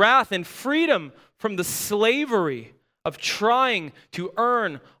God's wrath, and freedom from the slavery of trying to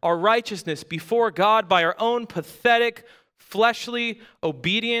earn our righteousness before God by our own pathetic, fleshly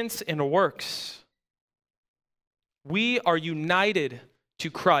obedience and works. We are united to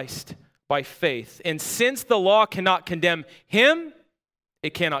Christ by faith. And since the law cannot condemn him,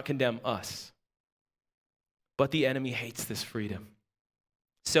 it cannot condemn us. But the enemy hates this freedom.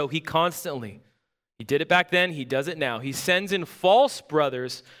 So he did it back then, he does it now. He sends in false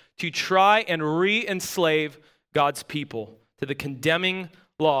brothers to try and re-enslave God's people to the condemning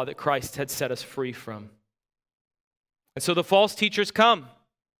law that Christ had set us free from. And so the false teachers come.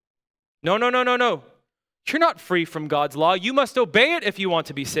 No. You're not free from God's law. You must obey it if you want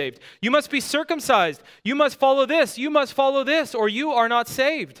to be saved. You must be circumcised. You must follow this. You must follow this, or you are not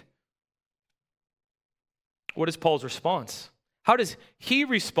saved. What is Paul's response? How does he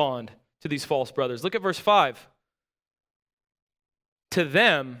respond to these false brothers? Look at verse 5. To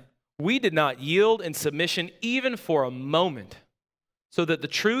them, we did not yield in submission even for a moment, so that the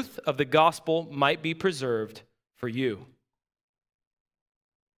truth of the gospel might be preserved for you.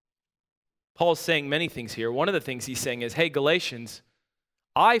 Paul is saying many things here. One of the things he's saying is, hey, Galatians,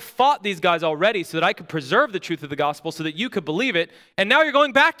 I fought these guys already so that I could preserve the truth of the gospel so that you could believe it, and now you're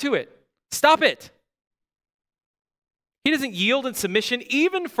going back to it. Stop it. He doesn't yield in submission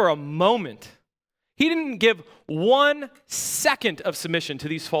even for a moment. He didn't give 1 second of submission to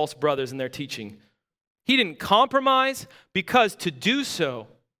these false brothers and their teaching. He didn't compromise, because to do so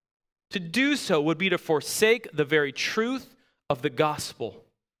would be to forsake the very truth of the gospel.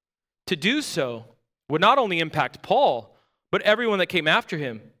 To do so would not only impact Paul, but everyone that came after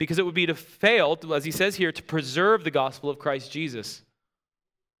him, because it would be to fail, as he says here, to preserve the gospel of Christ Jesus.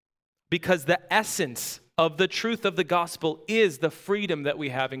 Because the essence of the truth of the gospel is the freedom that we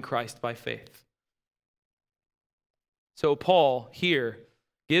have in Christ by faith. So Paul here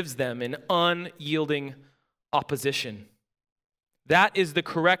gives them an unyielding opposition. That is the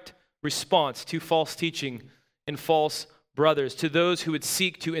correct response to false teaching and false brothers, to those who would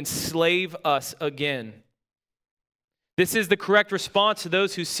seek to enslave us again. This is the correct response to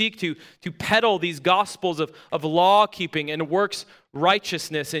those who seek to peddle these gospels of law-keeping and works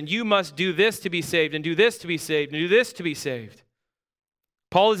righteousness, and you must do this to be saved, and do this to be saved, and do this to be saved.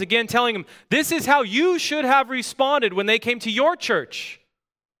 Paul is again telling them, this is how you should have responded when they came to your church.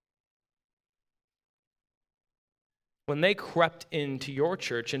 When they crept into your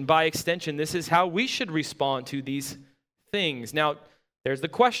church, and by extension, this is how we should respond to these things. Now, there's the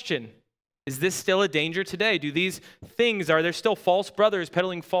question. Is this still a danger today? Do these things, are there still false brothers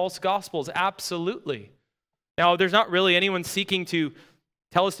peddling false gospels? Absolutely. Now, there's not really anyone seeking to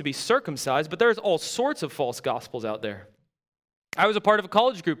tell us to be circumcised, but there's all sorts of false gospels out there. I was a part of a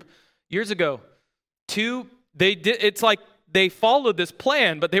college group years ago. It's like they followed this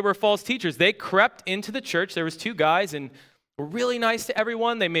plan, but they were false teachers. They crept into the church. There was 2 guys, and were really nice to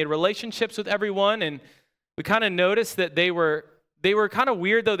everyone. They made relationships with everyone, and we kind of noticed that they were kind of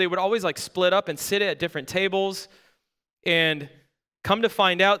weird, though. They would always like split up and sit at different tables, and come to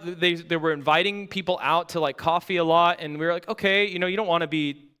find out they were inviting people out to like coffee a lot, and we were like, okay, you don't want to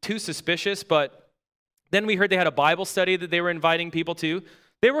be too suspicious, but then we heard they had a Bible study that they were inviting people to.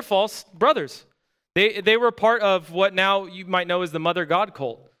 They were false brothers. They were part of what now you might know as the Mother God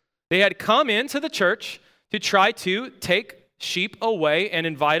cult. They had come into the church to try to take sheep away and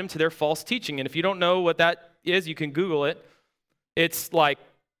invite them to their false teaching. And if you don't know what that is, you can Google it. It's like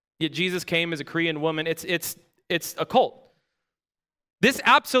Jesus came as a Korean woman. It's a cult. This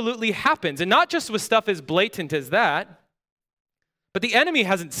absolutely happens, and not just with stuff as blatant as that, but the enemy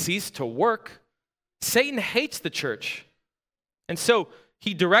hasn't ceased to work. Satan hates the church. And so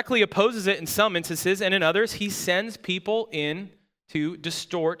he directly opposes it in some instances, and in others, he sends people in to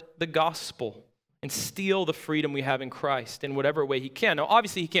distort the gospel and steal the freedom we have in Christ in whatever way he can. Now,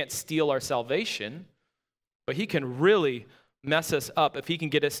 obviously, he can't steal our salvation, but he can really mess us up if he can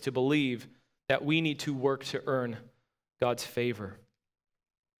get us to believe that we need to work to earn God's favor.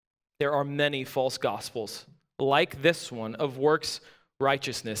 There are many false gospels like this one of works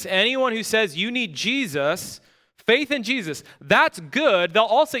righteousness. Anyone who says you need Jesus, faith in Jesus, that's good, they'll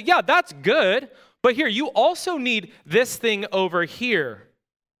all say, yeah, that's good, but here, you also need this thing over here.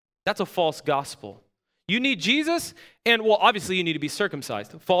 That's a false gospel. You need Jesus, and well, obviously you need to be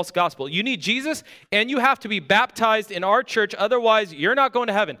circumcised. False gospel. You need Jesus, and you have to be baptized in our church, otherwise you're not going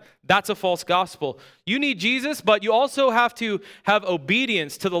to heaven. That's a false gospel. You need Jesus, but you also have to have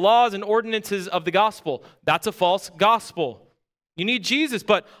obedience to the laws and ordinances of the gospel. That's a false gospel. You need Jesus,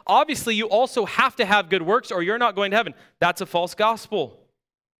 but obviously you also have to have good works or you're not going to heaven. That's a false gospel.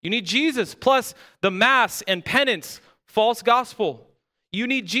 You need Jesus plus the Mass and penance. False gospel. You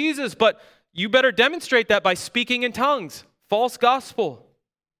need Jesus, but you better demonstrate that by speaking in tongues. False gospel.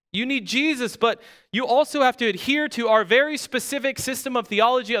 You need Jesus, but you also have to adhere to our very specific system of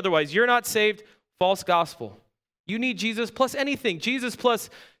theology. Otherwise, you're not saved. False gospel. You need Jesus plus anything. Jesus plus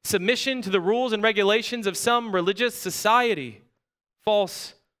submission to the rules and regulations of some religious society.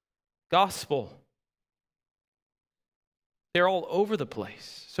 False gospel. They're all over the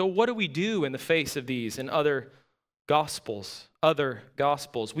place. So what do we do in the face of these and other gospels? Other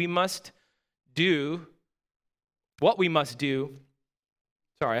gospels. We must do what we must do.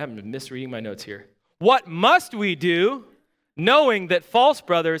 Sorry, I haven't been misreading my notes here. What must we do knowing that false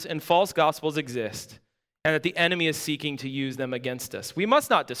brothers and false gospels exist and that the enemy is seeking to use them against us? We must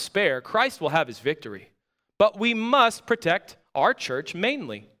not despair. Christ will have his victory. But we must protect our church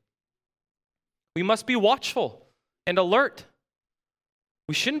mainly. We must be watchful and alert.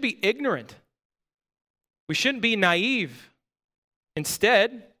 We shouldn't be ignorant. We shouldn't be naive.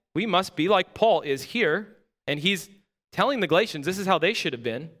 Instead, we must be like Paul is here, and he's telling the Galatians this is how they should have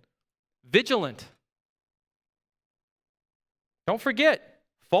been. Vigilant. Don't forget,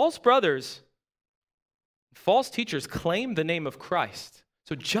 false brothers, false teachers claim the name of Christ.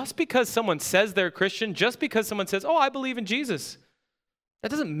 So just because someone says they're a Christian, just because someone says, oh, I believe in Jesus, that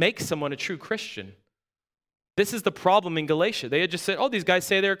doesn't make someone a true Christian. This is the problem in Galatia. They had just said, oh, these guys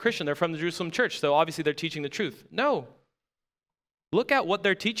say they're a Christian. They're from the Jerusalem church, so obviously they're teaching the truth. No. Look at what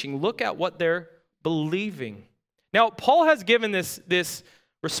they're teaching. Look at what they're believing. Now, Paul has given this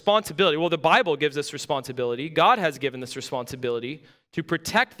responsibility. Well, the Bible gives us responsibility. God has given this responsibility to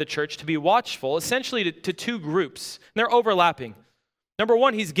protect the church, to be watchful, essentially to two groups. And they're overlapping. Number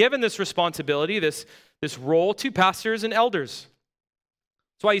one, he's given this responsibility, this role to pastors and elders.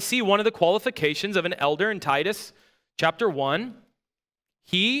 That's why you see one of the qualifications of an elder in Titus chapter 1.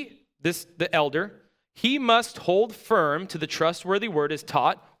 The elder, he must hold firm to the trustworthy word as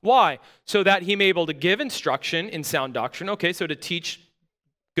taught. Why? So that he may be able to give instruction in sound doctrine. Okay, so to teach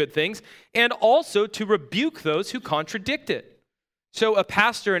good things. And also to rebuke those who contradict it. So a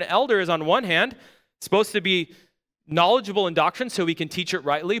pastor and elder is on one hand supposed to be knowledgeable in doctrine so he can teach it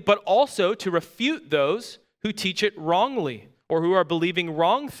rightly, but also to refute those who teach it wrongly or who are believing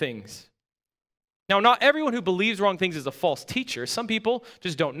wrong things. Now, not everyone who believes wrong things is a false teacher. Some people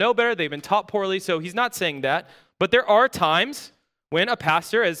just don't know better. They've been taught poorly, so he's not saying that. But there are times when a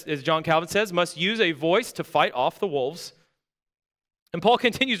pastor, as John Calvin says, must use a voice to fight off the wolves. And Paul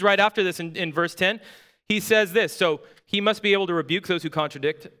continues right after this in verse 10. He says this, so he must be able to rebuke those who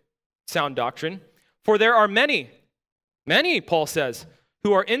contradict sound doctrine. For there are many, Paul says,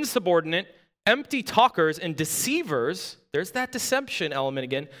 who are insubordinate, empty talkers, and deceivers. There's that deception element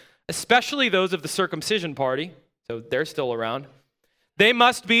again, especially those of the circumcision party. So they're still around. They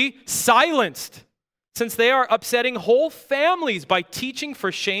must be silenced, since they are upsetting whole families by teaching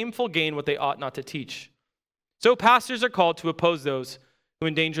for shameful gain what they ought not to teach. So pastors are called to oppose those who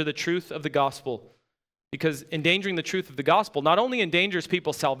endanger the truth of the gospel, because endangering the truth of the gospel not only endangers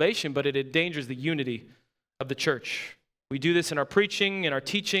people's salvation, but it endangers the unity of the church. We do this in our preaching, in our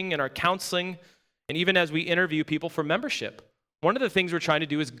teaching, in our counseling, and even as we interview people for membership. One of the things we're trying to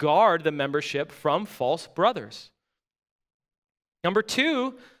do is guard the membership from false brothers. Number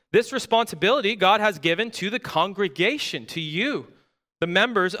two, this responsibility God has given to the congregation, to you, the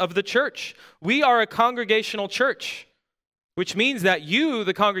members of the church. We are a congregational church, which means that you,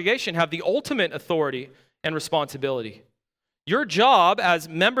 the congregation, have the ultimate authority and responsibility. Your job as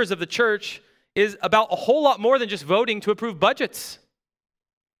members of the church is about a whole lot more than just voting to approve budgets.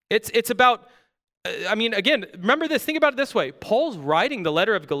 It's about, again, remember this, think about it this way. Paul's writing the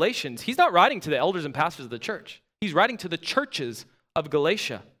letter of Galatians. He's not writing to the elders and pastors of the church. He's writing to the churches of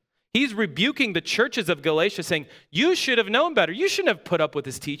Galatia. He's rebuking the churches of Galatia, saying, you should have known better. You shouldn't have put up with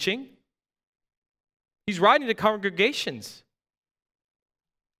his teaching. He's writing to congregations.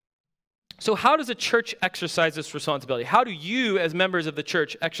 So how does a church exercise this responsibility? How do you, as members of the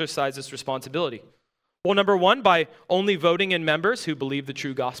church, exercise this responsibility? Well, number one, by only voting in members who believe the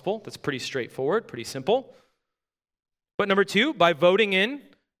true gospel. That's pretty straightforward, pretty simple. But number two, by voting in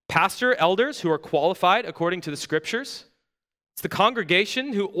pastor, elders who are qualified according to the scriptures. It's the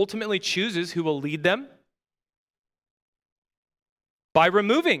congregation who ultimately chooses who will lead them. By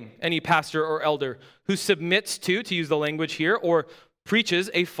removing any pastor or elder who submits to use the language here, or preaches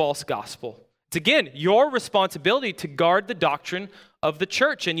a false gospel. It's again your responsibility to guard the doctrine of the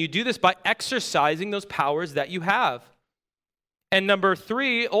church, and you do this by exercising those powers that you have. And number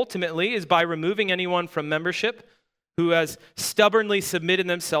three, ultimately, is by removing anyone from membership who has stubbornly submitted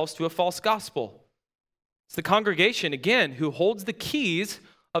themselves to a false gospel. It's the congregation, again, who holds the keys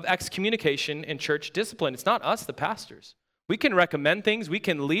of excommunication and church discipline. It's not us, the pastors. We can recommend things, we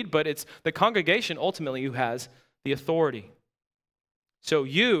can lead, but it's the congregation ultimately who has the authority. So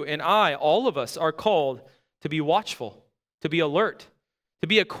you and I, all of us, are called to be watchful, to be alert, to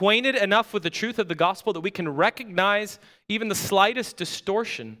be acquainted enough with the truth of the gospel that we can recognize even the slightest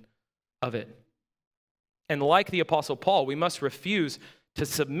distortion of it. And like the Apostle Paul, we must refuse to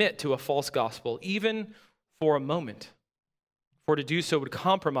submit to a false gospel, even for a moment. For to do so would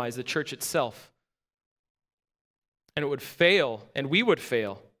compromise the church itself. And it would fail, and we would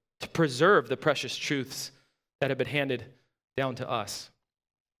fail, to preserve the precious truths that have been handed down to us.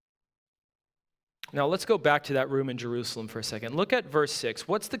 Now let's go back to that room in Jerusalem for a second. Look at verse 6.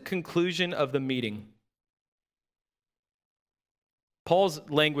 What's the conclusion of the meeting? Paul's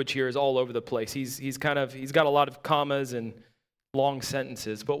language here is all over the place. He's got a lot of commas and long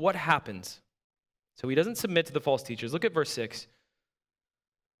sentences. But what happens? So he doesn't submit to the false teachers. Look at verse 6.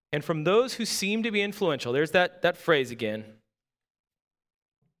 And from those who seem to be influential, there's that phrase again.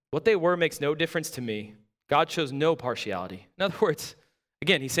 What they were makes no difference to me. God shows no partiality. In other words,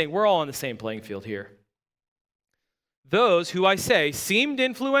 again, he's saying we're all on the same playing field here. Those who I say seemed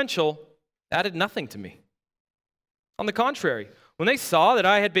influential added nothing to me. On the contrary, when they saw that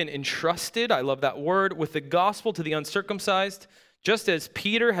I had been entrusted, I love that word, with the gospel to the uncircumcised, just as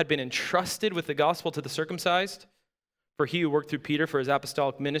Peter had been entrusted with the gospel to the circumcised, for he who worked through Peter for his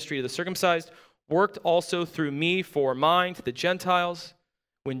apostolic ministry to the circumcised, worked also through me for mine to the Gentiles.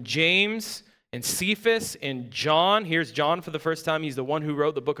 When James and Cephas and John, here's John for the first time, he's the one who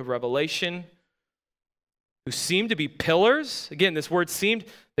wrote the book of Revelation, who seemed to be pillars. Again, this word seemed,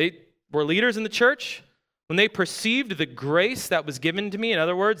 they were leaders in the church. When they perceived the grace that was given to me, in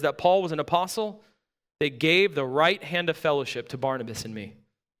other words, that Paul was an apostle, they gave the right hand of fellowship to Barnabas and me,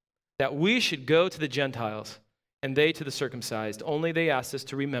 that we should go to the Gentiles and they to the circumcised. Only they asked us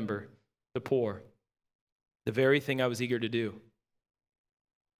to remember the poor, the very thing I was eager to do.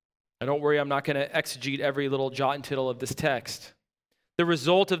 Now don't worry, I'm not going to exegete every little jot and tittle of this text. The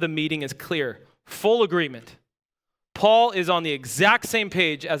result of the meeting is clear. Full agreement. Paul is on the exact same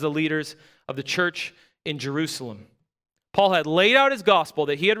page as the leaders of the church in Jerusalem. Paul had laid out his gospel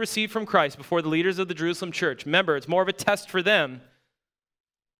that he had received from Christ before the leaders of the Jerusalem church. Remember, it's more of a test for them.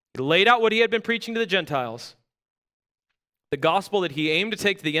 He laid out what he had been preaching to the Gentiles, the gospel that he aimed to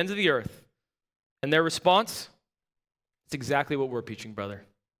take to the ends of the earth. And their response? It's exactly what we're preaching, brother.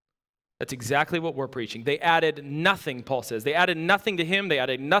 That's exactly what we're preaching. They added nothing, Paul says. They added nothing to him. They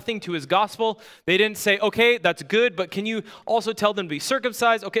added nothing to his gospel. They didn't say, okay, that's good, but can you also tell them to be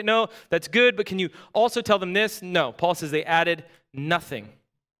circumcised? Okay, no, that's good, but can you also tell them this? No, Paul says they added nothing.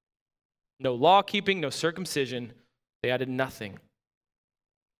 No law keeping, no circumcision. They added nothing.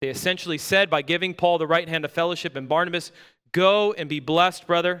 They essentially said, by giving Paul the right hand of fellowship and Barnabas, go and be blessed,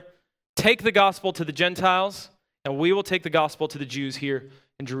 brother. Take the gospel to the Gentiles, and we will take the gospel to the Jews here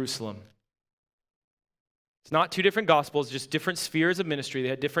in Jerusalem. It's not two different gospels, just different spheres of ministry. They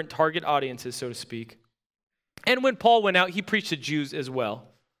had different target audiences, so to speak. And when Paul went out, he preached to Jews as well.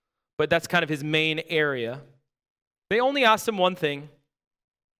 But that's kind of his main area. They only asked him one thing.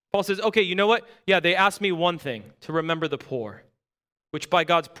 Paul says, okay, you know what? Yeah, they asked me one thing, to remember the poor, which by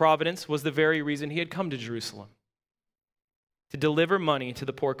God's providence was the very reason he had come to Jerusalem, to deliver money to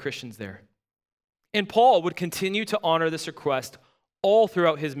the poor Christians there. And Paul would continue to honor this request all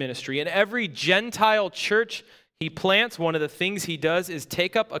throughout his ministry. In every Gentile church he plants, one of the things he does is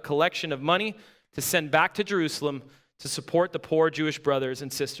take up a collection of money to send back to Jerusalem to support the poor Jewish brothers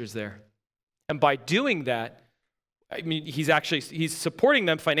and sisters there. And by doing that, I mean, he's supporting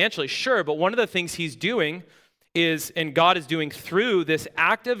them financially, sure, but one of the things he's doing is, and God is doing through this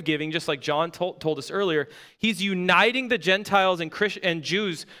act of giving, just like John told us earlier, he's uniting the Gentiles and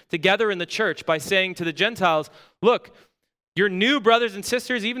Jews together in the church by saying to the Gentiles, look, your new brothers and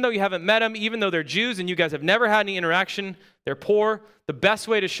sisters, even though you haven't met them, even though they're Jews and you guys have never had any interaction, they're poor, the best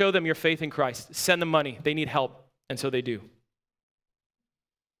way to show them your faith in Christ, send them money. They need help, and so they do.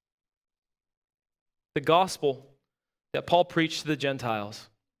 The gospel that Paul preached to the Gentiles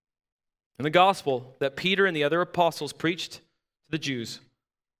and the gospel that Peter and the other apostles preached to the Jews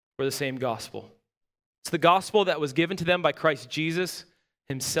were the same gospel. It's the gospel that was given to them by Christ Jesus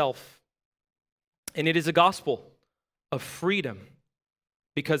himself. And it is a gospel of freedom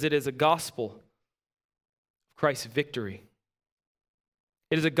because it is a gospel of Christ's victory.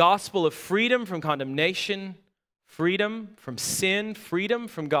 It is a gospel of freedom from condemnation, freedom from sin, freedom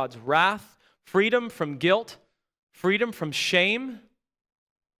from God's wrath, freedom from guilt, freedom from shame,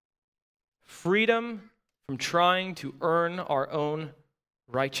 freedom from trying to earn our own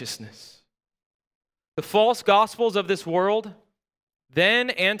righteousness. The false gospels of this world, then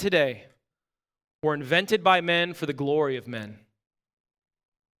and today, were invented by men for the glory of men.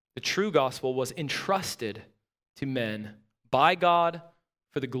 The true gospel was entrusted to men by God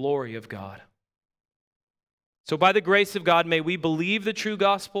for the glory of God. So by the grace of God, may we believe the true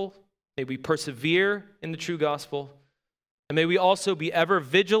gospel, may we persevere in the true gospel, and may we also be ever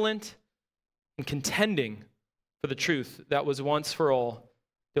vigilant and contending for the truth that was once for all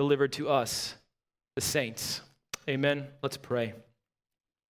delivered to us, the saints. Amen. Let's pray.